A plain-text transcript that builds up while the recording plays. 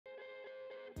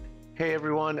Hey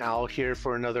everyone, Al here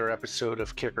for another episode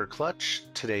of Kicker Clutch.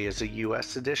 Today is a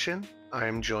US edition. I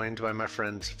am joined by my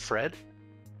friends Fred.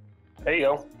 Hey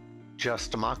yo.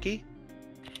 JustMaki.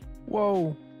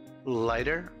 Whoa.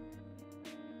 Lighter.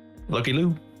 Lucky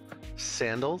Lou.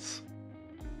 Sandals.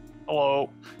 Hello.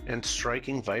 And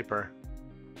Striking Vyper.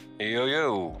 Yo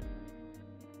yo.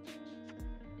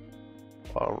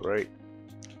 Alright.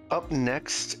 Up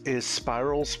next is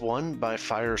Spirals 1 by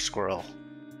Fire Squirrel.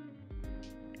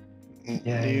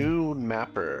 Yay. New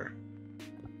mapper.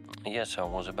 Yes, I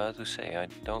was about to say, I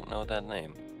don't know that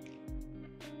name.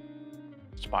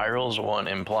 Spirals 1,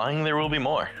 implying there will be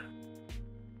more.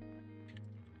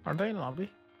 Are they in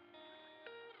lobby?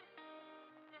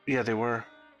 Yeah, they were.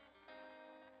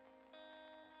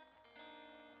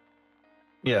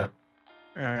 Yeah.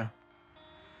 Yeah.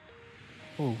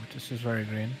 Ooh, this is very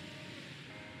green.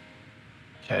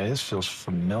 Okay, this feels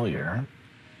familiar.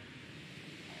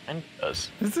 And it does.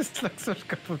 This is like such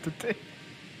cup of the day.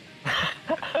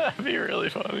 That'd be really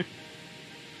funny.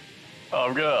 Oh,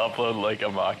 I'm gonna upload like a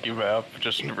Maki map,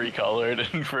 just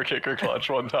recolored and for Kicker Clutch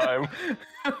one time.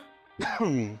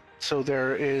 So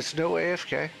there is no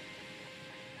AFK.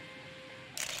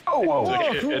 Oh, whoa.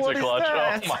 It's a what is clutch.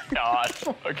 that? Oh my god.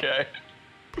 Okay.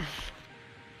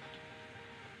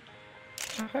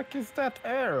 The heck is that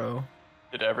arrow?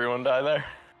 Did everyone die there?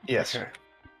 Yes. Okay.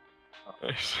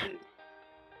 Nice.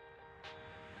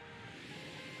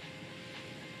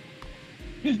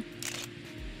 I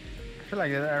feel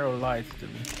like that arrow lies to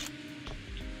me.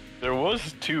 There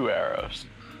was 2 arrows,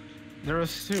 There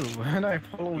was two, and I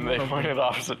followed and one they of pointed them.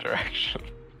 opposite direction.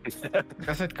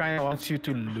 Because it kind of wants you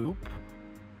to loop.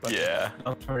 But Yeah. it's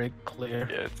not very clear.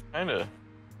 Yeah, it's kind of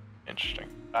interesting.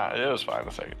 It was fine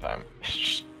the second time. It's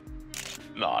just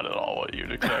not at all what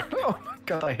you'd expect. Oh my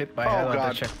god, I hit my Oh, head on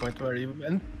God. the checkpoint where you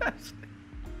went.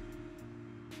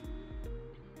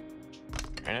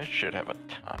 And it should have a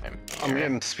time. I'm here.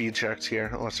 getting speed checked here,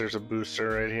 unless there's a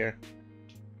booster right here.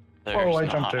 Oh, I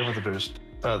There's jumped not. over the boost.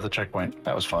 The checkpoint.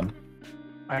 That was fun.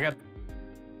 I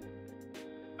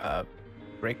got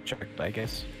brake checked, I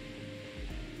guess.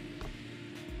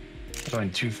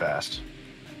 Going too fast.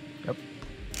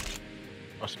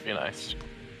 Must be nice.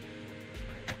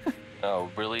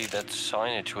 Oh, really? That's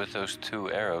signage with those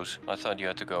 2 arrows. I thought you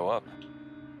had to go up.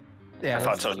 Yeah, I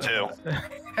thought so too.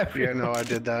 Yeah, no, I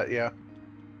did that, yeah.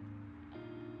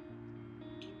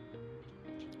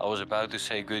 I was about to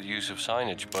say good use of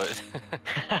signage, but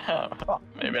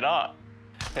Maybe not.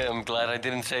 I'm glad I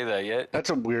didn't say that yet.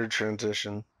 That's a weird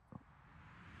transition.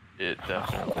 It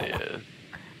definitely is.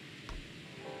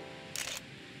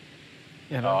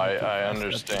 Yeah, Oh, I too fast, that's a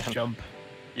understand. Jump.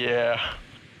 Yeah.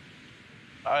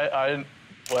 I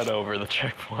went over the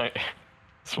checkpoint.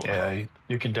 as well. Yeah,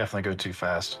 you can definitely go too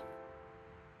fast.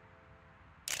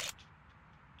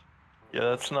 Yeah,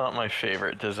 that's not my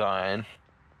favorite design.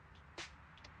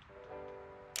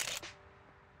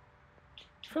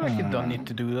 I feel like you don't need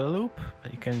to do the loop.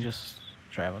 You can just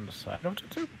drive on the side of the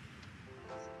tube.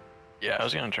 Yeah, I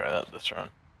was gonna try that this run.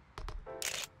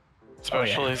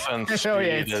 Especially since Oh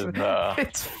yeah, speed is,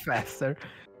 it's faster.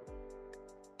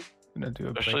 I'm gonna do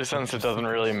a especially brake since check it just doesn't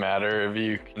really matter if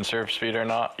you conserve speed or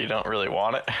not. You don't really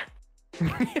want it.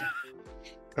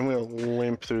 I'm gonna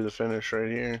limp through the finish right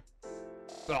here.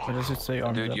 What does it say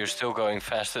on Dude, the... you're still going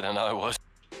faster than I was.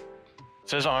 It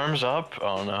says arms up.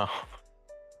 Oh no.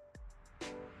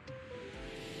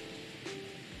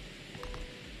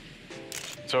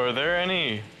 So are there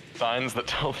any signs that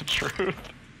tell the truth?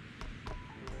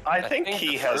 I think think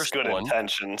he the has first good one-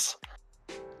 intentions.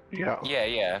 Yeah.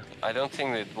 Yeah. I don't think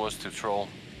it was to troll.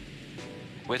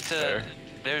 With the...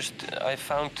 I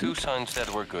found 2 signs that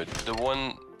were good. The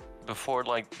one before,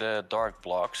 like, the dark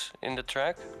blocks in the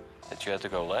track, that you had to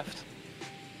go left.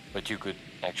 But you could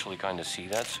actually kind of see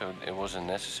that, so it wasn't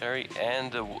necessary.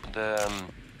 And the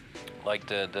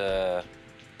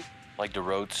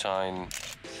road sign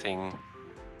thing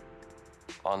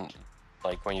on,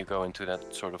 like, when you go into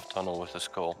that sort of tunnel with the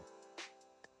skull.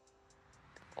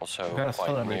 Also You gotta quite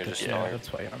near celebrate the it, start. yeah,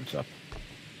 that's why arms up.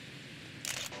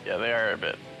 Yeah, they are a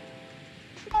bit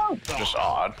just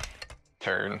odd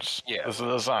turns. Yeah. This is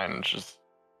a sign, just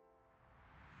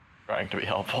trying to be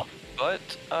helpful. But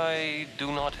I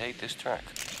do not hate this track.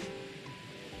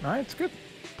 No, it's good.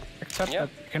 Except Yeah.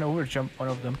 that you can overjump one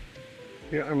of them.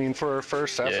 Yeah, I mean, for our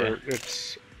first effort,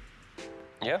 it's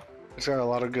Yeah. got a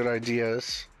lot of good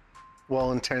ideas.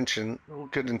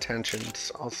 Good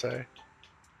intentions, I'll say.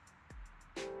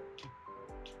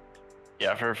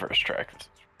 Yeah, for a first track, this is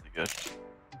really good.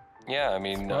 Yeah, I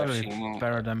mean, I've Probably seen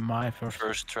better than my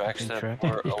first tracks that track.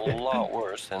 were a lot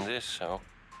worse than this, so...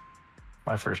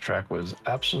 My first track was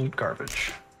absolute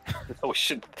garbage. We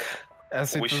should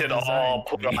As it we was should all designed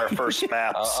to put be. our first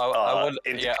maps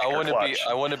into I Kicker want to Clutch.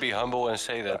 I want to be humble and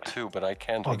say that too, but I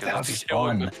can't Oh, because that'd be it's still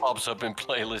fun. it pops up in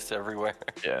playlists everywhere.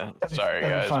 Yeah, sorry that'd be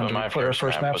guys, fun. but Do we my put our first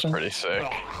first map maps was in? pretty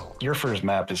sick. Your first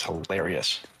map is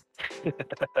hilarious.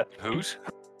 Whose?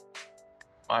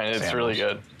 Mine, it's really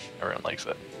Sandals. good. Everyone likes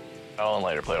it. I'll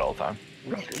later play it all the time.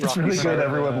 It's really good.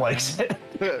 Everyone likes it.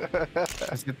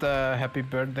 Is it a happy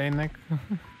birthday, Nick?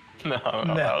 No,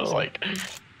 I was like,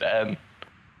 dead.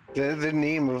 The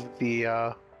name of the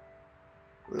of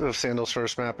Sandals'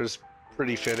 first map is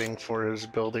pretty fitting for his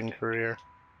building career.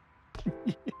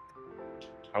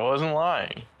 I wasn't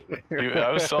lying.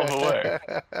 I was self-aware.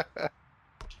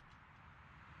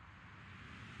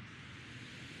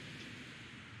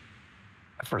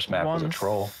 My first map was a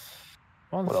troll.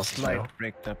 One What else is slight new?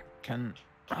 breakup can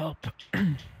help.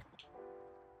 I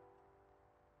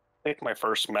think my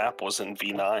first map was in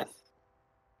V9.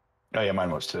 Oh yeah,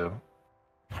 mine was too.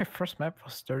 My first map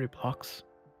was 30 blocks.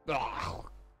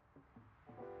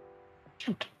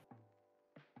 Shoot.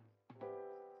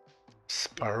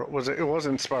 Spiral was it? It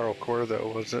wasn't Spiral Core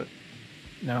though, was it?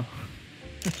 No.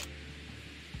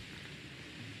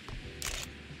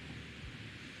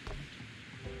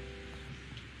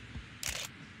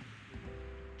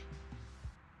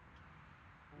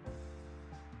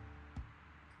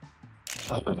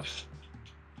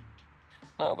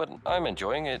 No, but I'm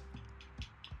enjoying it.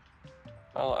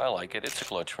 I like it. It's a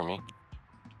clutch for me.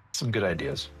 Some good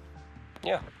ideas.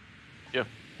 Yeah.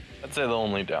 I'd say the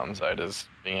only downside is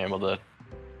being able to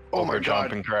Oh my overjump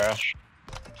god! and crash.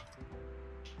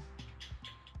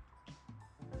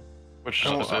 Which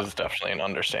Oh, is definitely an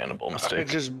understandable I mistake.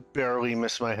 just barely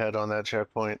missed my head on that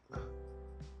checkpoint.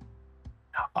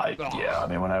 Yeah, I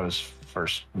mean, when I was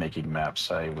first making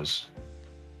maps, I was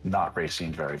not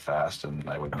racing very fast, and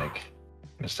I would make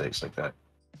mistakes like that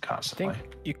I constantly.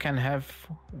 think you can have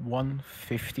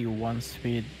 151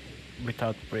 speed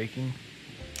without braking.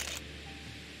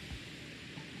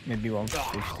 Maybe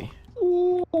 150.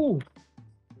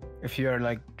 If you are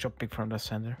like jumping from the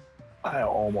center. I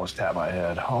almost had my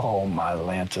head. Oh, my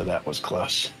Lanta, that was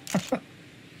close.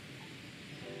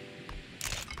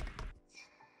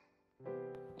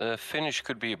 The finish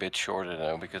could be a bit shorter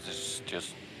though because it's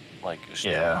just like a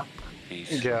straight Yeah.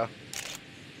 piece. Yeah.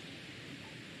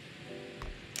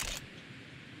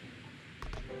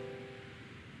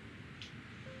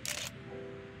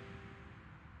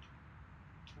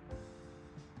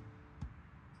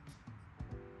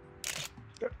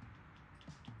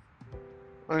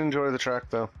 I enjoy the track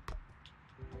though.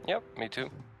 Yep, me too.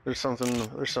 There's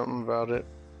something about it.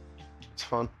 It's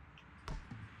fun.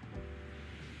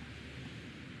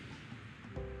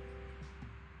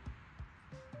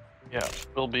 Yeah,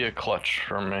 it'll be a clutch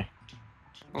for me.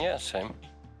 Yeah, same.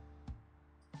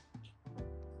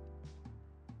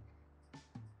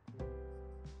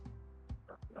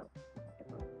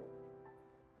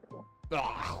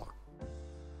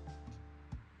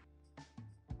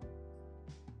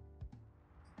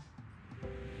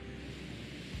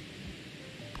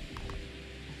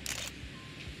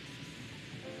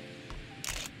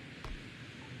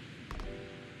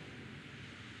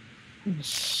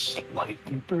 Slight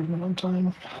improvement on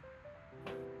time.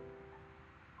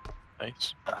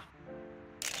 Nice.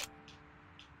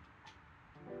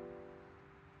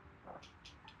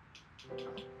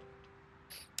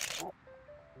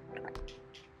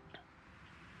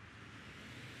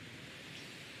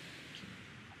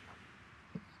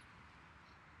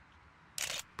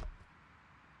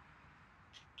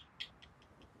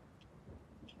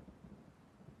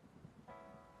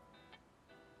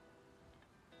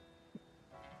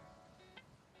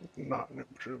 Not an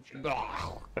improvement.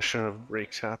 I shouldn't have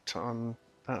brake tapped on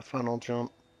that final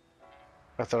jump.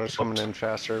 I thought I was coming in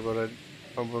faster, but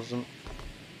I wasn't.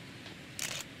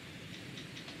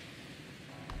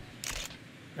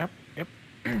 Yep.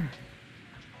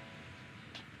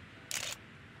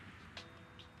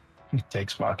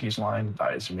 Takes Maki's line,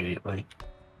 dies immediately.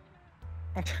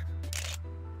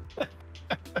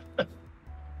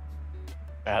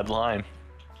 Bad line.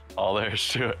 All there is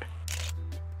to it.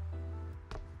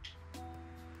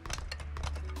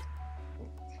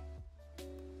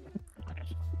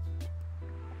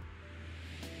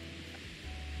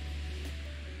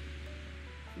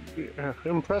 Yeah,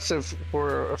 impressive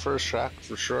for a first track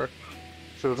for sure.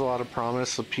 Shows a lot of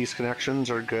promise. The piece connections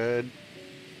are good.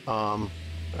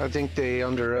 I think they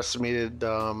underestimated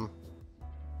the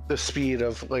speed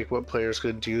of like what players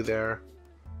could do there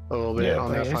a little bit Yeah,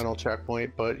 on that but final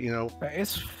checkpoint. But you know,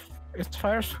 Is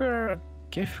Firesphere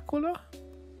Griffcula?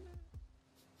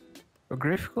 Or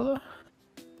Griffcula?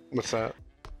 what's that?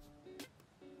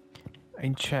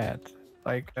 in chat.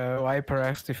 Like, Vyper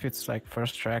asked if it's like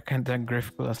first track, and then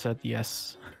Griffcula said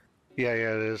yes. Yeah,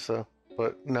 it is though.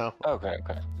 But no. Okay.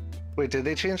 Wait, did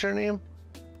they change their name?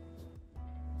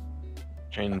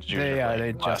 Changed They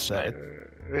just last said night.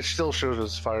 it. It still shows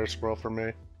as Fire Squirrel for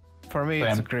me. For me,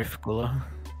 it's Same. Griffcula.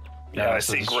 Yeah, I this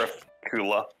see is-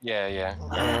 Griffcula. Yeah.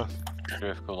 Uh,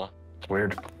 Griffcula. It's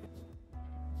weird.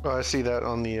 oh, I see that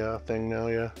on the thing now.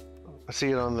 Yeah, I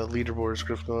see it on the leaderboards,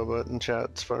 Griffcula, but in chat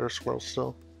it's Fire Squirrel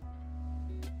still.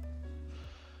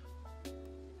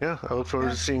 Yeah, I look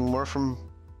forward to seeing more from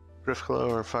Griffcula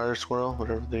or Fire Squirrel,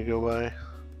 whatever they go by.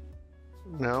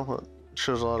 Now it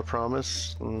shows a lot of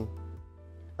promise, and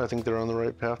I think they're on the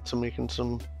right path to making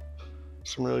some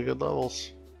really good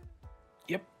levels.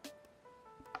 Yep.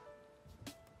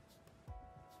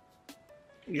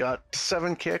 You got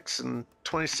 7 kicks and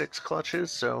 26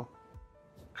 clutches, so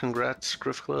congrats,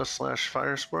 Griffcula /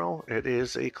 Fire Squirrel. It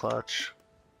is a clutch.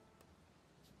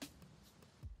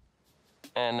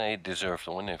 And a deserved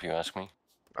one, if you ask me.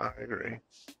 I agree.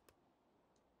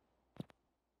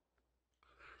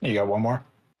 You got one more?